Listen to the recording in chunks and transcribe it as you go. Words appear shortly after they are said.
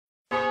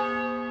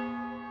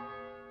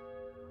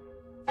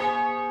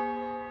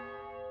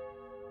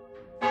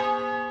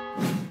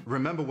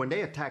Remember, when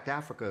they attacked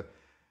Africa,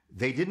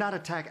 they did not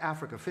attack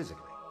Africa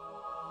physically.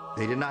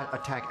 They did not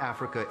attack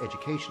Africa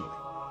educationally.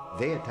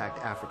 They attacked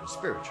Africa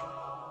spiritually.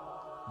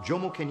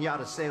 Jomo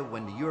Kenyatta said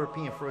when the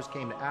European first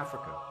came to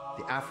Africa,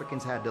 the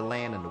Africans had the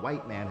land and the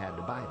white man had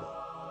the Bible.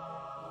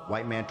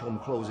 White man told him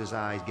to close his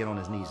eyes, get on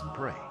his knees and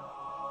pray.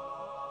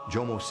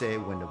 Jomo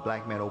said when the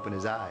black man opened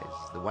his eyes,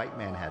 the white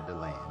man had the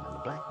land and the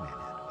black man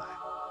had the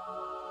Bible.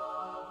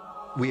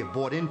 We have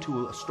bought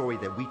into a story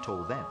that we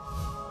told them.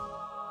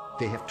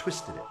 They have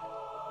twisted it.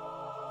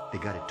 They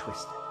got it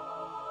twisted.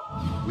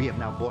 We have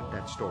now bought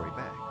that story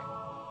back.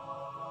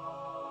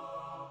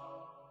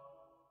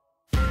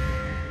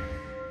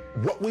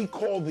 What we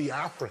call the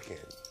African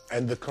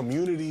and the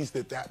communities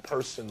that that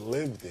person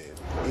lived in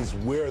is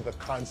where the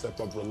concept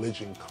of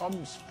religion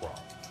comes from.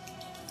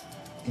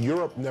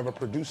 Europe never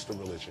produced a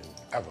religion,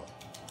 ever.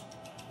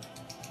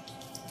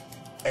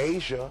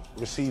 Asia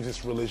receives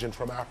its religion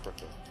from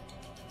Africa.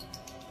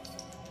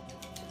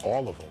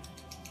 All of them.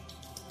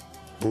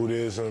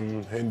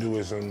 Buddhism,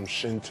 Hinduism,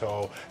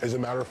 Shinto. As a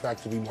matter of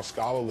fact, to be more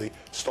scholarly,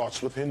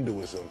 starts with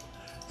Hinduism.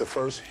 The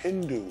first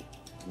Hindu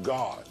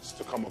gods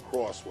to come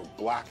across were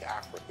black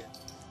Africans.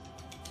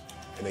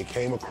 And they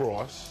came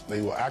across,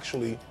 they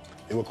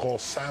were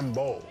called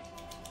Sambo,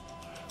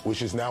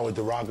 which is now a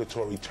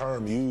derogatory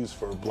term used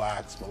for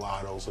blacks,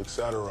 mulattoes,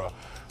 etc.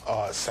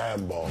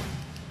 Sambo.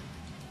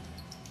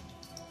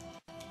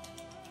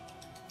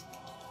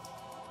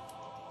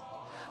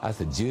 I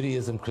said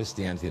Judaism,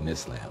 Christianity, and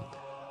Islam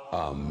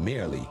are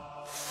merely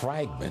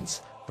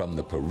fragments from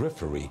the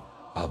periphery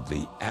of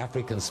the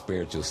African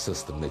spiritual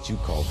system that you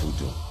call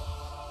voodoo.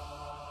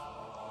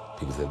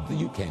 People said,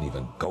 you can't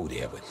even go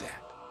there with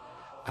that.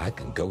 I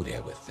can go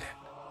there with that.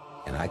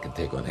 And I can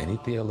take on any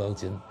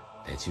theologian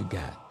that you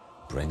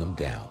got, bring them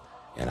down,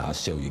 and I'll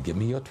show you. Give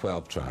me your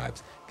 12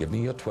 tribes, give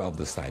me your 12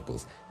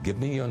 disciples, give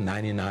me your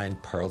 99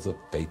 pearls of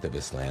faith of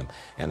Islam,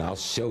 and I'll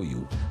show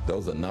you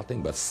those are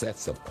nothing but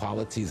sets of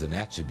qualities and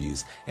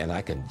attributes, and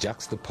I can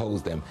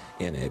juxtapose them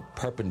in a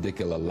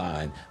perpendicular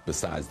line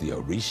besides the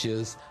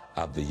Orishas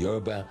of the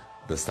Yoruba,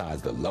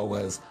 besides the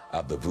Loas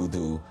of the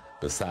Voodoo,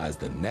 besides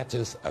the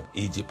Netters of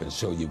Egypt, and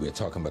show you we're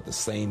talking about the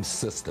same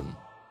system.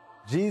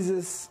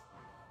 Jesus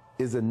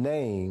is a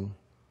name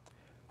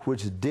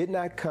which did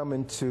not come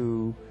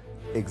into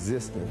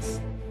existence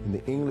in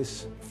the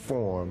English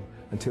form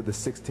until the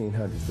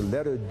 1600s. The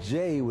letter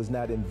J was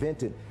not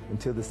invented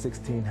until the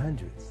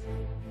 1600s.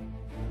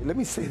 Let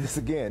me say this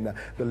again. Now,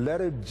 the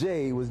letter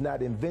J was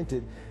not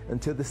invented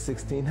until the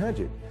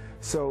 1600s.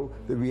 So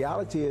the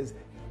reality is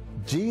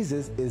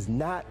Jesus is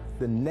not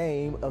the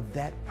name of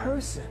that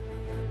person.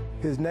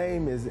 His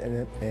name is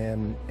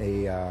an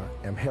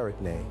Amharic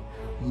name,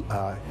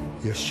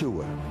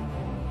 Yeshua.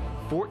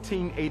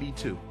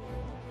 1482,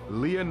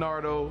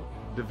 Leonardo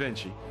da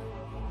Vinci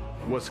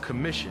was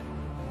commissioned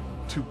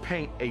to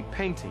paint a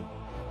painting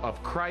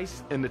of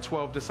Christ and the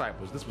 12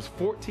 disciples. This was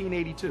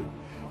 1482,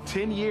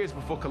 10 years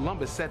before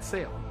Columbus set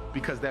sail,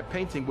 because that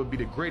painting would be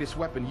the greatest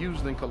weapon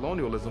used in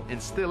colonialism,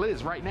 and still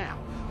is right now,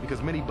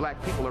 because many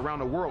black people around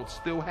the world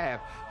still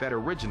have that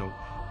original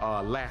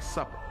Last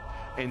Supper.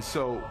 And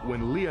so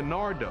when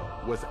Leonardo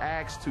was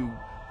asked to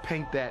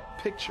paint that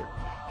picture,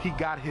 he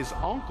got his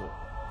uncle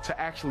to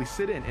actually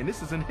sit in, and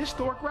this is an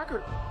historic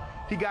record.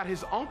 He got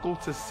his uncle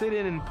to sit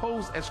in and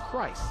pose as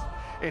Christ,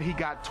 and he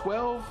got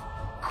 12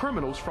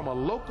 criminals from a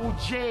local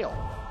jail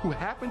who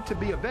happened to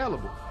be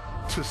available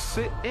to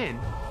sit in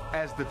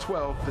as the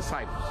 12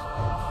 disciples.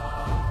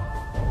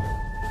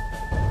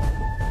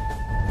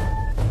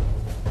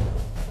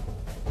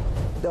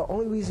 The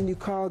only reason you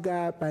call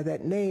God by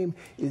that name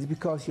is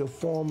because your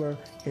former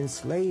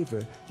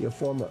enslaver, your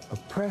former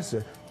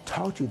oppressor,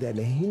 taught you that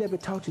name. He never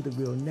taught you the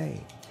real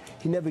name.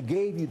 He never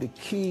gave you the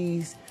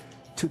keys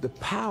to the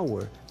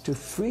power to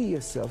free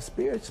yourself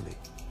spiritually,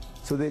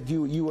 so that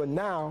you are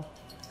now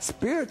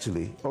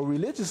spiritually or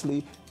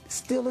religiously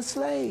still a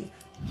slave.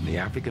 The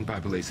African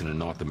population in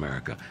North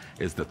America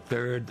is the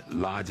third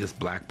largest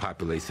black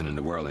population in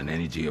the world in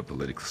any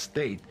geopolitical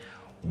state.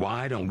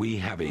 Why don't we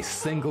have a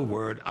single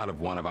word out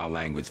of one of our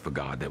language for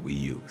God that we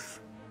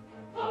use?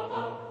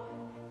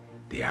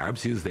 The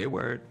Arabs use their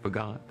word for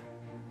God.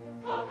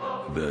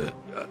 The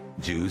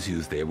Jews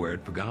use their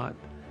word for God.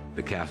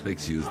 The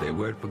Catholics use their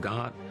word for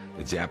God.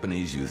 The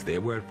Japanese use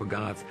their word for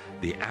gods.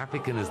 The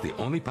African is the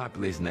only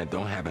population that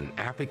don't have an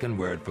African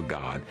word for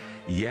God.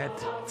 Yet,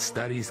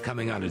 studies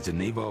coming out of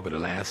Geneva over the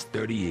last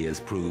 30 years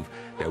prove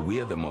that we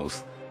are the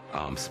most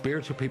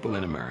spiritual people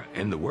in America,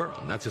 in the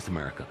world, not just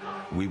America.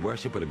 We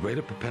worship with a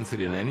greater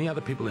propensity than any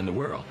other people in the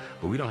world,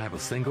 but we don't have a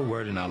single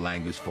word in our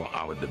language for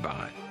our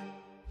divine.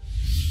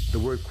 The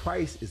word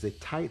Christ is a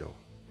title.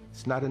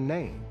 It's not a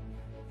name.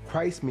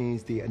 Christ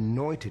means the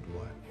anointed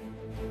one.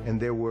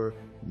 And there were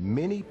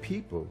many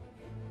people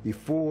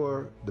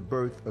before the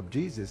birth of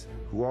Jesus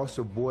who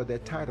also bore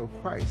that title,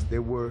 Christ.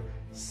 There were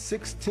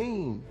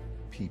 16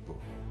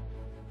 people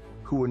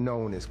who were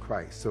known as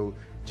Christ. So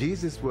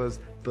Jesus was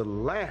the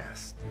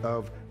last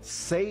of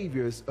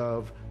saviors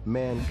of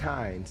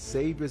mankind,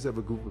 saviors of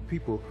a group of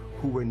people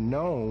who were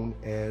known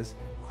as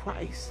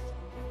Christ.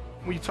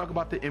 when you talk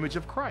about the image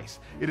of Christ.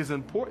 It is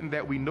important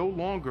that we no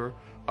longer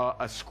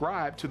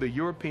ascribe to the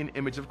European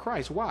image of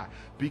Christ. Why?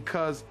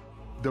 Because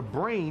the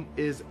brain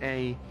is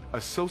an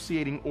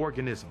associating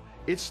organism.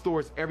 It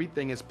stores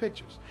everything as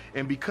pictures.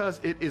 And because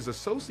it is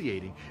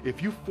associating,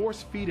 if you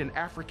force feed an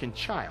African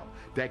child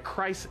that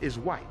Christ is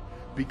white,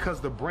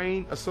 because the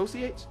brain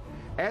associates,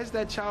 as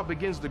that child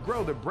begins to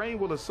grow, the brain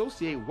will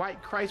associate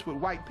white Christ with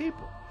white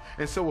people.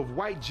 And so if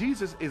white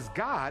Jesus is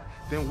God,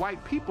 then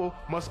white people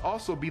must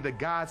also be the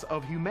gods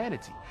of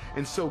humanity.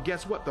 And so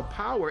guess what? The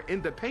power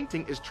in the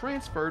painting is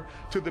transferred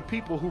to the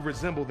people who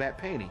resemble that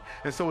painting.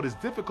 And so it is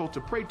difficult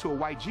to pray to a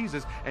white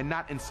Jesus and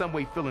not in some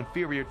way feel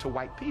inferior to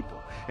white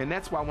people. And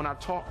that's why when I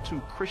talk to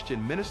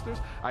Christian ministers,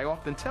 I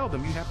often tell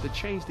them you have to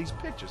change these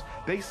pictures.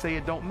 They say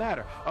it don't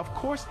matter. Of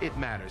course it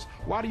matters.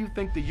 Why do you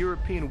think the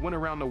European went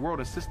around the world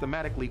and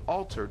systematically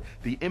altered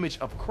the image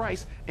of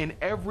Christ in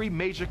every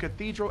major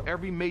cathedral,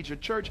 every major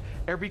church,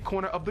 every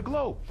corner of the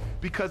globe?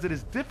 Because it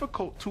is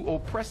difficult to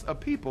oppress a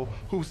people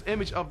whose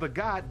image of the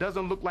God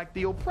doesn't look like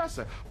the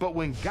oppressor. But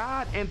when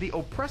God and the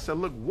oppressor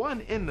look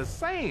one in the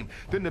same,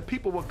 then the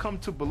people will come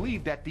to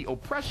believe that the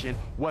oppression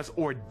was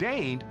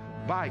ordained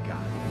by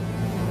God.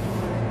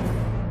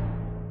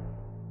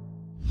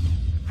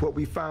 What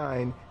we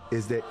find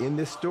is that in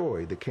this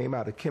story that came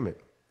out of Kemet,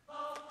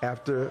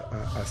 after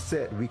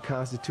Set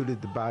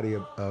reconstituted the body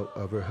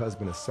of her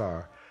husband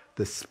Asar,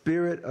 the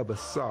spirit of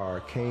Asar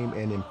came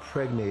and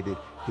impregnated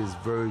his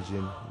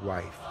virgin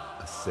wife,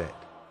 Aset.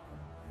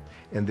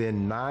 And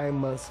then 9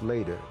 months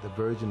later, the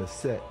virgin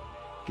Aset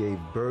gave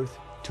birth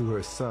to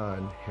her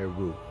son,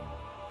 Heru.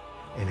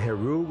 And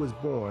Heru was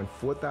born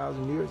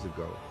 4,000 years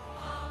ago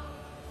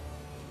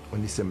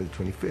on December the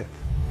 25th.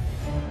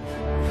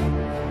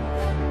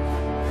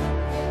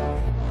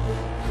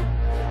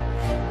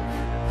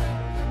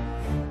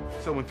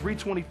 So in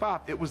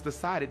 325, it was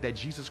decided that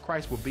Jesus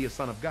Christ would be a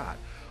son of God.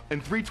 In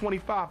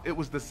 325, it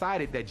was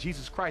decided that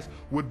Jesus Christ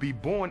would be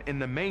born in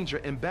the manger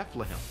in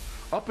Bethlehem.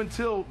 Up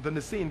until the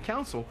Nicene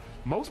Council,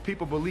 most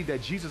people believe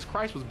that Jesus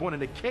Christ was born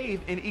in a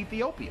cave in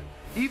Ethiopia,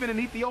 even in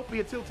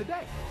Ethiopia till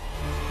today.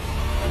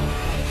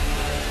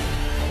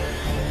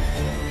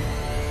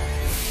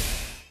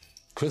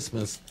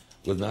 Christmas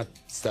was not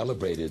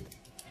celebrated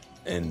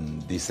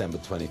in December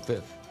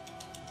 25th.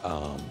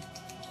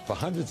 For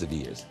hundreds of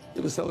years,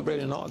 it was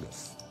celebrated in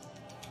August.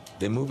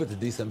 They moved it to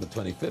December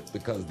 25th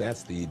because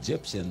that's the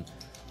Egyptian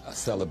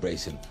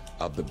celebration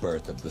of the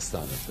birth of the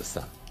son of the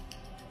sun.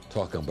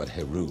 Talking about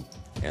Heru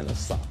and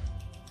Asar.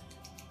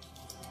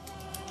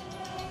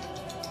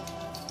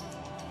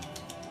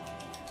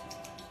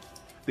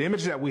 The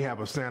image that we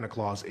have of Santa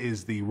Claus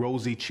is the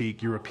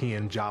rosy-cheeked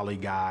European jolly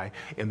guy,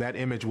 and that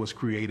image was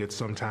created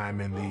sometime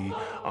in the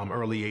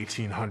early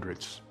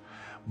 1800s.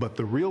 But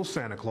the real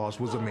Santa Claus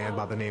was a man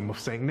by the name of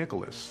St.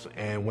 Nicholas.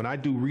 And when I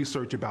do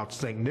research about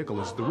St.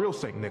 Nicholas, the real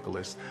St.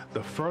 Nicholas,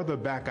 the further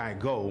back I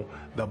go,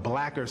 the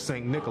blacker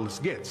St. Nicholas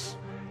gets.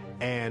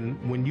 And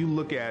when you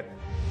look at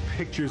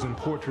pictures and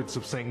portraits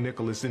of St.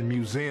 Nicholas in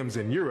museums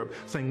in Europe,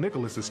 St.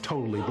 Nicholas is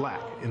totally black.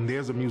 And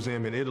there's a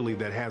museum in Italy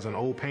that has an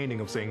old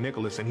painting of St.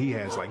 Nicholas, and he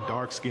has like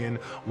dark skin,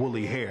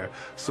 woolly hair.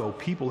 So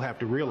people have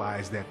to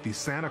realize that the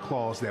Santa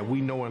Claus that we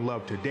know and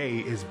love today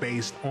is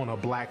based on a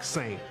black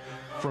saint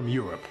from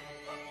Europe.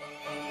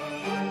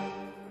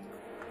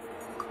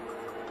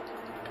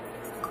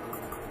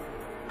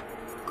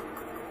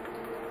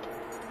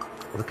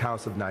 The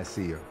Council of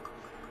Nicaea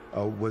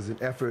was an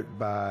effort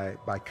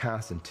by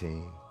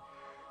Constantine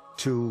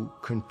to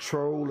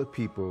control the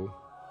people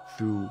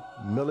through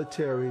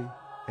military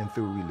and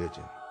through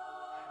religion.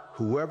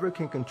 Whoever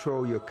can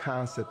control your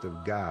concept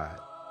of God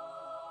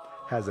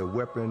has a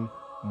weapon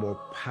more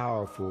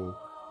powerful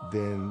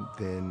than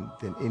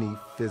any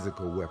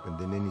physical weapon,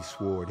 than any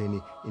sword,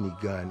 any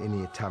gun,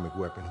 any atomic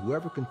weapon.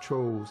 Whoever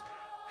controls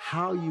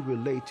how you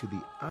relate to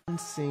the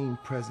unseen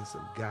presence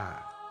of God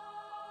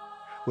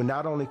will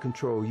not only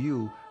control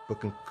you, but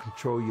can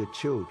control your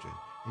children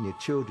and your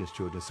children's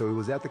children. So it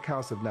was at the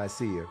Council of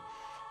Nicaea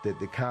that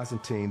the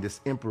Constantine,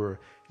 this emperor,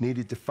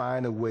 needed to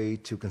find a way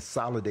to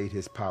consolidate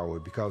his power,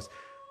 because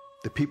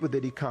the people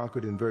that he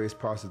conquered in various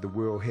parts of the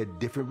world had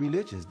different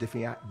religions,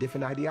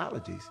 different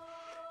ideologies.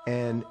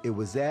 And it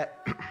was at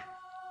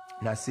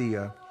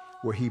Nicaea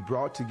where he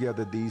brought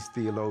together these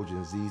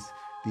theologians,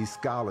 these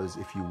scholars,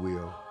 if you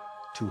will,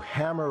 to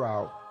hammer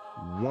out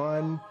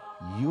one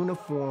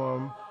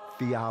uniform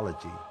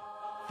theology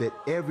that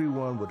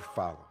everyone would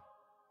follow.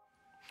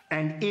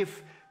 And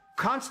if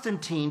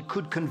Constantine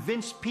could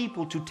convince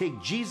people to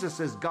take Jesus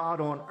as God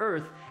on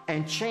earth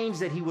and change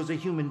that he was a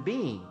human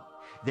being,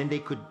 then they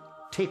could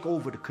take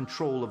over the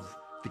control of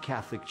the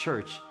Catholic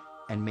Church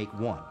and make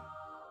one.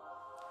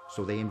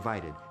 So they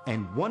invited.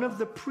 And one of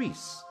the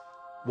priests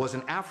was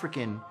an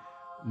African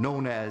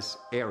known as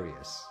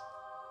Arius,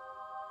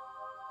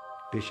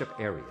 Bishop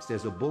Arius.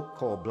 There's a book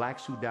called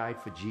Blacks Who Died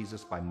for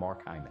Jesus by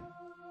Mark Hyman.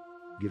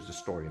 Gives the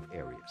story of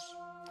Arius.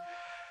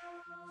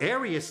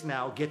 Arius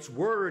now gets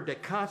word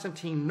that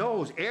Constantine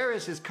knows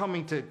Arius is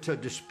coming to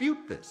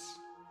dispute this.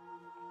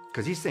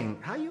 Because he's saying,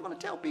 how are you going to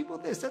tell people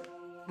this?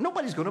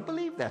 Nobody's going to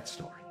believe that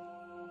story.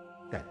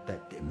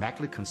 That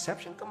Immaculate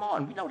Conception, come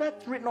on, we know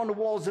that's written on the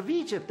walls of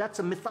Egypt. That's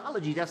a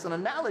mythology, that's an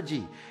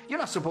analogy. You're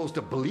not supposed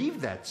to believe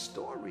that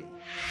story.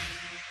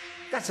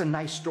 That's a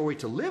nice story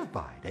to live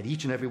by, that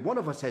each and every one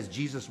of us has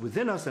Jesus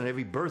within us and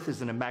every birth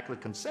is an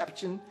Immaculate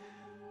Conception.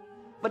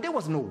 But there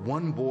was no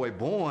one boy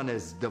born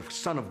as the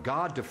Son of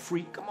God to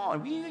free. Come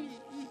on,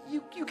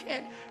 you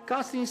can't.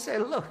 Constantine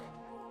said, look,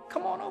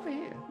 come on over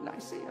here,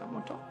 Nicaea, I'm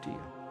going to talk to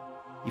you.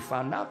 He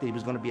found out that he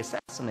was going to be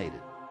assassinated.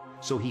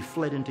 So he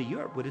fled into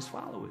Europe with his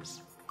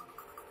followers.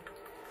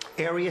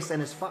 Arius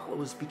and his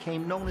followers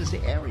became known as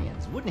the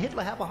Arians. Wouldn't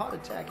Hitler have a heart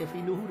attack if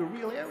he knew who the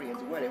real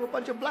Aryans were? They were a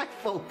bunch of black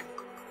folk.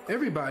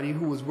 Everybody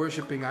who was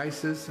worshiping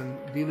Isis and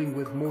dealing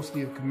with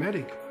mostly a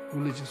Kemetic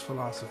religious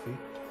philosophy,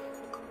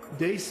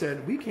 they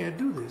said, we can't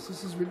do this.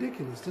 This is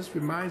ridiculous. This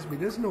reminds me,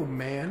 there's no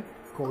man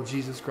called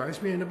Jesus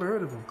Christ. We ain't never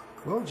heard of him.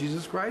 Well,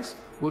 Jesus Christ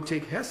will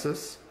take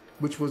Hesus,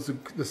 which was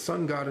the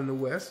sun god in the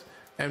west,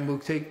 and we'll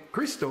take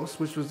Christos,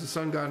 which was the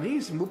sun god in the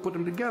east, and we'll put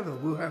them together.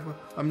 We'll have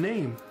a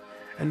name.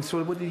 And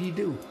so what did he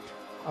do?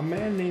 A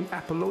man named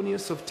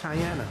Apollonius of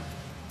Tyana,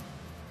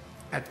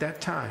 at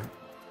that time,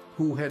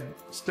 who had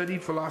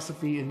studied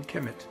philosophy in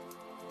Kemet,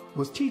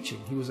 was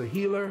teaching. He was a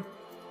healer,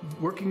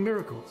 working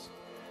miracles.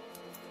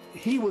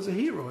 He was a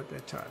hero at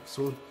that time.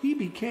 So he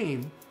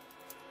became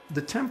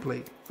the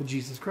template for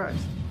Jesus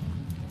Christ.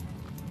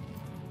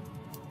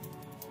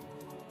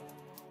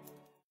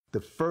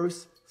 The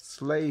first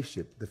slave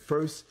ship, the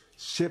first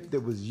ship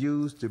that was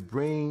used to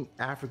bring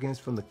Africans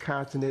from the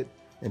continent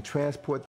and transport